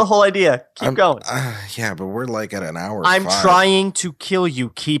 That's the whole idea. Keep going. Yeah, but we're like at an hour. I'm 5. trying to kill you.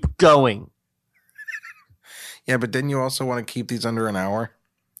 Keep going. Yeah, but didn't you also want to keep these under an hour?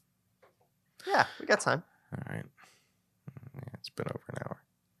 Yeah, we got time. All right. Yeah, it's been over an hour.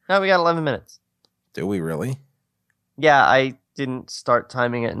 No, we got 11 minutes. Do we really? Yeah, I didn't start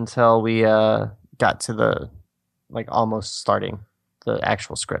timing it until we got to the, almost starting the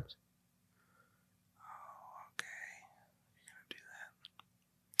actual script. Oh, okay. You're going to do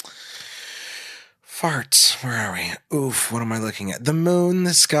that. Farts. Where are we? Oof, what am I looking at? The moon,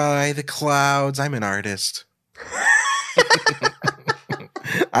 the sky, the clouds. I'm an artist.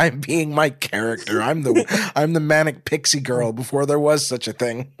 I'm being my character. I'm the manic pixie girl before there was such a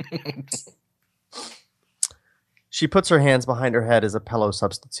thing. She puts her hands behind her head as a pillow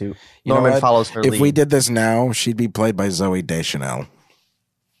substitute. Norman follows her lead. If we did this now, she'd be played by Zooey Deschanel.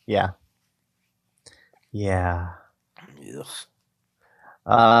 Yeah. Yeah.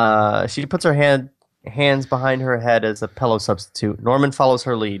 She puts her hands behind her head as a pillow substitute. Norman follows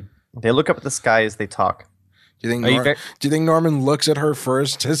her lead. They look up at the sky as they talk. Do you think Norman looks at her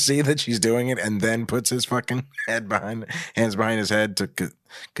first to see that she's doing it and then puts his fucking hands behind his head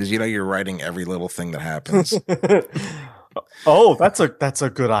because you're writing every little thing that happens. Oh, that's a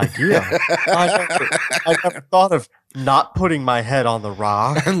good idea. I never thought of not putting my head on the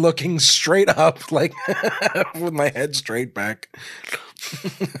rock and looking straight up, like with my head straight back.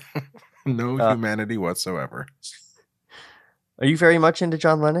 No humanity whatsoever. Are you very much into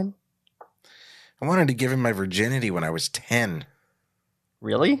John Lennon? I wanted to give him my virginity when I was 10.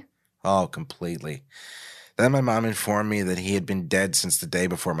 Really? Oh, completely. Then my mom informed me that he had been dead since the day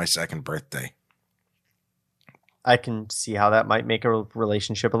before my 2nd birthday. I can see how that might make a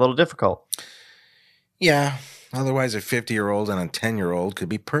relationship a little difficult. Yeah. Otherwise, a 50-year-old and a 10-year-old could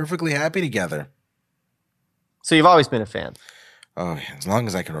be perfectly happy together. So you've always been a fan? Oh, as long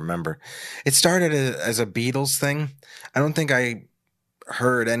as I can remember. It started as a Beatles thing. I don't think I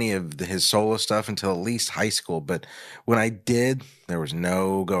heard any of his solo stuff until at least high school, but when I did, there was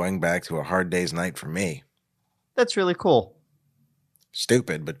no going back to A Hard Day's Night for me. That's really cool.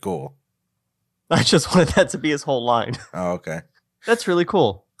 Stupid, but cool. I just wanted that to be his whole line. Oh, okay. That's really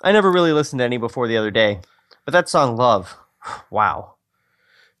cool. I never really listened to any before the other day, but that song Love, wow.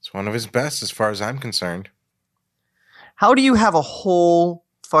 It's one of his best as far as I'm concerned. How do you have a whole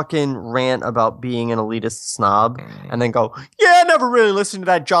fucking rant about being an elitist snob and then go, yeah, I never really listened to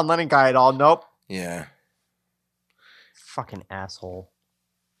that John Lennon guy at all. Nope. Yeah. Fucking asshole.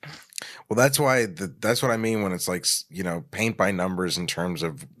 Well, that's why that's what I mean when it's like, you know, paint by numbers in terms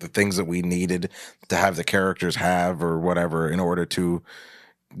of the things that we needed to have the characters have or whatever in order to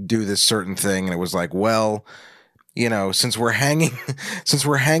do this certain thing. And it was like, well, you know, since we're hanging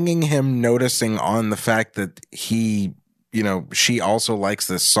him noticing on the fact that he, you know, she also likes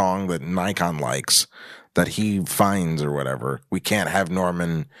this song that Nikon likes, that he finds or whatever, we can't have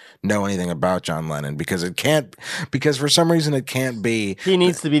Norman know anything about John Lennon because for some reason it can't be. He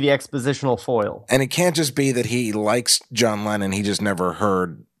needs to be the expositional foil. And it can't just be that he likes John Lennon. He just never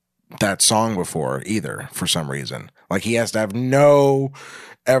heard that song before either for some reason. Like he has to have never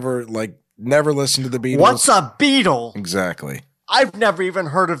listened to the Beatles. What's a Beatle? Exactly. I've never even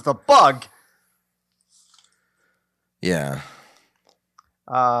heard of the Bug. Yeah.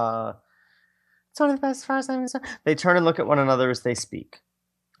 It's one of the best far songs. They turn and look at one another as they speak.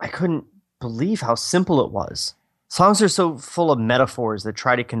 I couldn't believe how simple it was. Songs are so full of metaphors that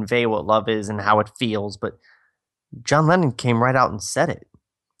try to convey what love is and how it feels, but John Lennon came right out and said it.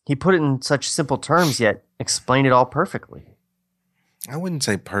 He put it in such simple terms, yet explained it all perfectly. I wouldn't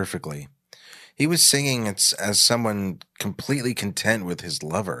say perfectly. He was singing it as someone completely content with his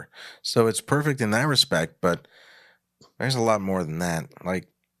lover. So it's perfect in that respect, but there's a lot more than that. Like,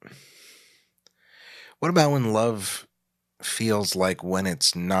 what about when love feels like when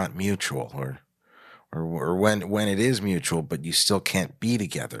it's not mutual or when it is mutual, but you still can't be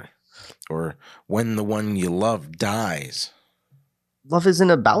together, or when the one you love dies? Love isn't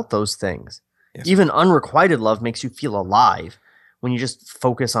about those things. Yes. Even unrequited love makes you feel alive when you just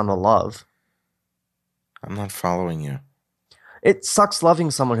focus on the love. I'm not following you. It sucks loving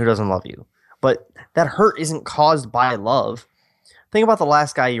someone who doesn't love you, but that hurt isn't caused by love. Think about the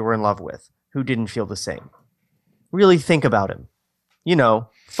last guy you were in love with who didn't feel the same. Really think about him. You know,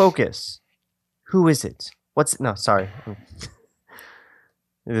 focus. Who is it? No, sorry.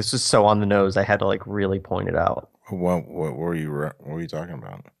 This was so on the nose, I had to like really point it out. What were you talking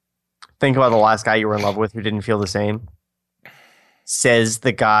about? Think about the last guy you were in love with who didn't feel the same. Says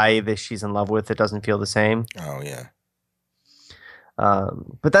the guy that she's in love with that doesn't feel the same. Oh, yeah.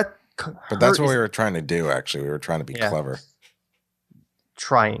 But that's what we were trying to do, actually. We were trying to be clever.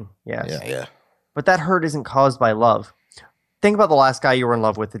 Trying, yes. Yeah. But that hurt isn't caused by love. Think about the last guy you were in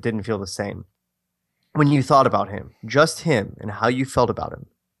love with that didn't feel the same. When you thought about him, just him, and how you felt about him,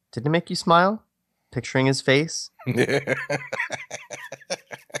 did it make you smile? Picturing his face?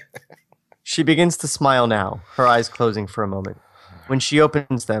 She begins to smile now, her eyes closing for a moment. When she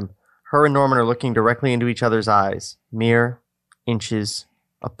opens them, her and Norman are looking directly into each other's eyes, mere inches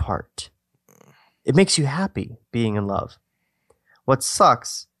apart. It makes you happy being in love. What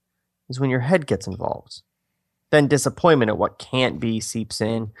sucks is when your head gets involved. Then disappointment at what can't be seeps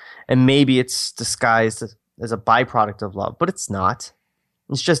in, and maybe it's disguised as a byproduct of love, but it's not.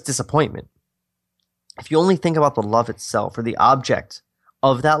 It's just disappointment. If you only think about the love itself or the object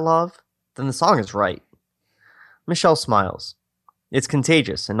of that love, then the song is right. Michelle smiles. It's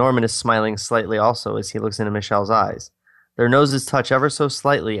contagious, and Norman is smiling slightly also as he looks into Michelle's eyes. Their noses touch ever so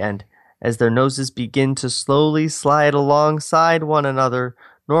slightly, and as their noses begin to slowly slide alongside one another,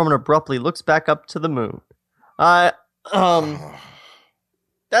 Norman abruptly looks back up to the moon. That's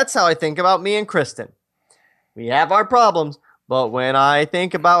how I think about me and Kristen. We have our problems, but when I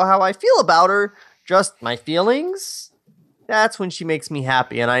think about how I feel about her, just my feelings, that's when she makes me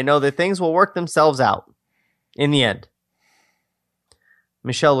happy, and I know that things will work themselves out in the end.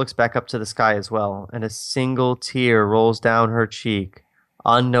 Michelle looks back up to the sky as well, and a single tear rolls down her cheek,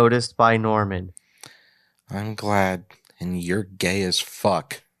 unnoticed by Norman. I'm glad, and you're gay as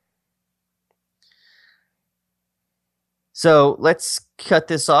fuck. So let's cut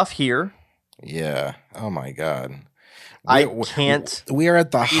this off here. Yeah. Oh my God. I can't. We are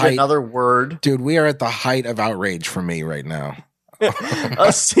at the height. Another word, dude. We are at the height of outrage for me right now.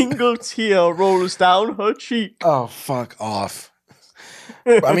 A single tear rolls down her cheek. Oh, fuck off.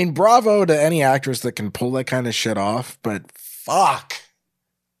 I mean, bravo to any actress that can pull that kind of shit off, but fuck.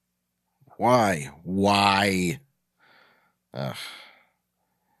 Why? Ugh.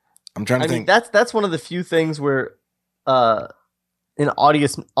 I'm trying to think. I mean, that's one of the few things where an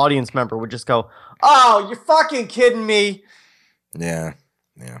audience member would just go, "Oh, you're fucking kidding me." Yeah.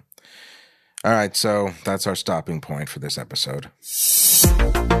 All right, so that's our stopping point for this episode.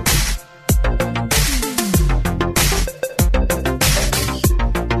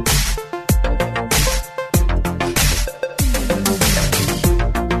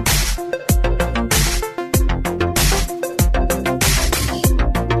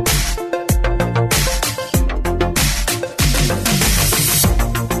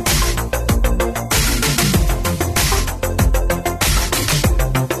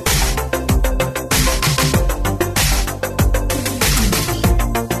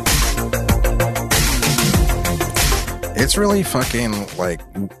 It's really fucking like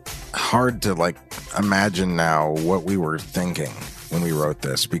hard to like imagine now what we were thinking when we wrote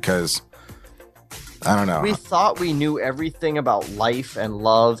this, because I don't know. We thought we knew everything about life and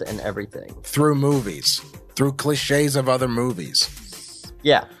love and everything. Through movies. Through cliches of other movies.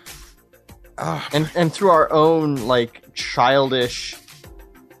 Yeah. And through our own like childish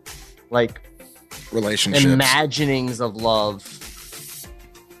like relationships. Imaginings of love.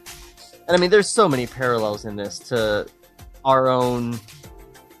 And I mean there's so many parallels in this to our own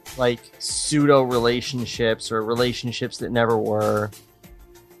like pseudo relationships or relationships that never were.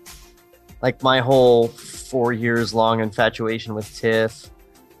 Like my whole 4 years long infatuation with Tiff,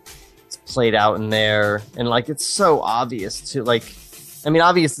 it's played out in there, and like it's so obvious to like, I mean,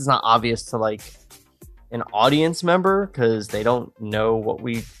 obvious is not obvious to like an audience member because they don't know what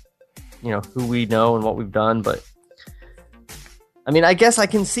we, you know, who we know and what we've done. But I mean, I guess I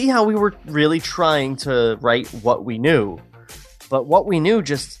can see how we were really trying to write what we knew, but what we knew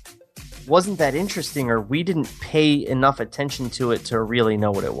just wasn't that interesting, or we didn't pay enough attention to it to really know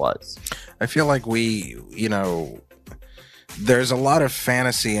what it was. I feel like we, you know, there's a lot of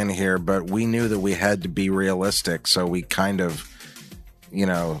fantasy in here, but we knew that we had to be realistic, so we kind of, you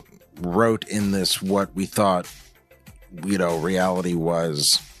know, wrote in this what we thought, you know, reality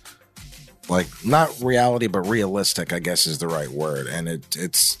was. Like, not reality, but realistic, I guess is the right word. And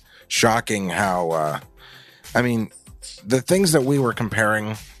it's shocking how, I mean, the things that we were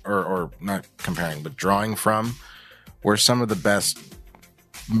comparing, or not comparing, but drawing from, were some of the best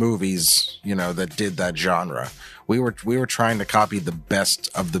movies, you know, that did that genre. We were trying to copy the best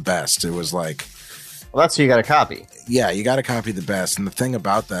of the best. It was like, well, that's what you got to copy. Yeah, you got to copy the best. And the thing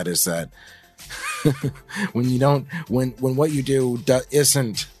about that is that when you don't, when what you do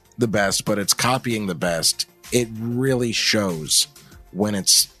isn't the best, but it's copying the best, it really shows when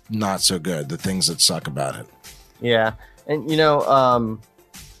it's not so good. The things that suck about it. Yeah, and you know,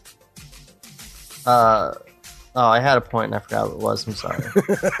 I had a point and I forgot what it was. I'm sorry.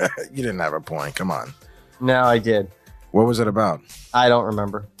 You didn't have a point. Come on. No, I did. What was it about? I don't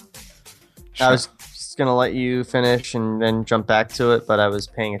remember. Sure. I was just going to let you finish and then jump back to it, but I was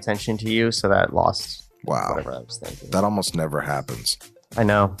paying attention to you, so that lost whatever I was thinking. That almost never happens. I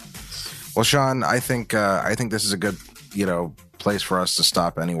know. Well, Sean, I think this is a good, you know, place for us to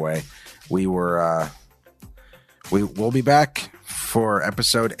stop anyway. We'll be back for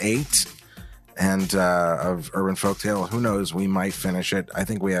episode 8 and of Urban Folktale. Who knows? We might finish it. I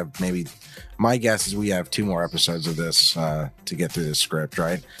think we have my guess is we have 2 more episodes of this to get through the script,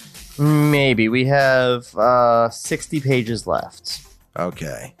 right? Maybe. We have 60 pages left.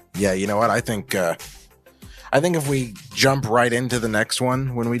 Okay. Yeah, you know what? I think if we jump right into the next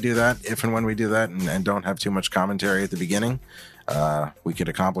one when we do that, if and when we do that, and don't have too much commentary at the beginning, we could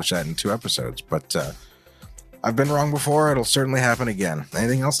accomplish that in 2 episodes. But I've been wrong before. It'll certainly happen again.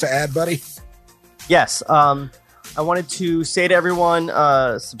 Anything else to add, buddy? Yes. I wanted to say to everyone,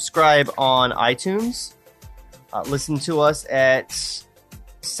 subscribe on iTunes. Listen to us at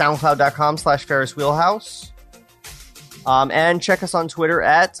soundcloud.com/Ferris Wheelhouse. And check us on Twitter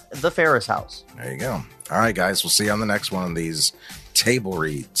at The Ferris House. There you go. All right, guys. We'll see you on the next one of these table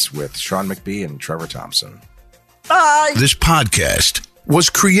reads with Sean McBee and Trevor Thompson. Bye. This podcast was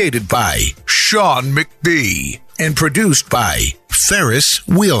created by Sean McBee and produced by Ferris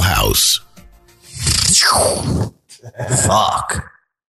Wheelhouse. Fuck.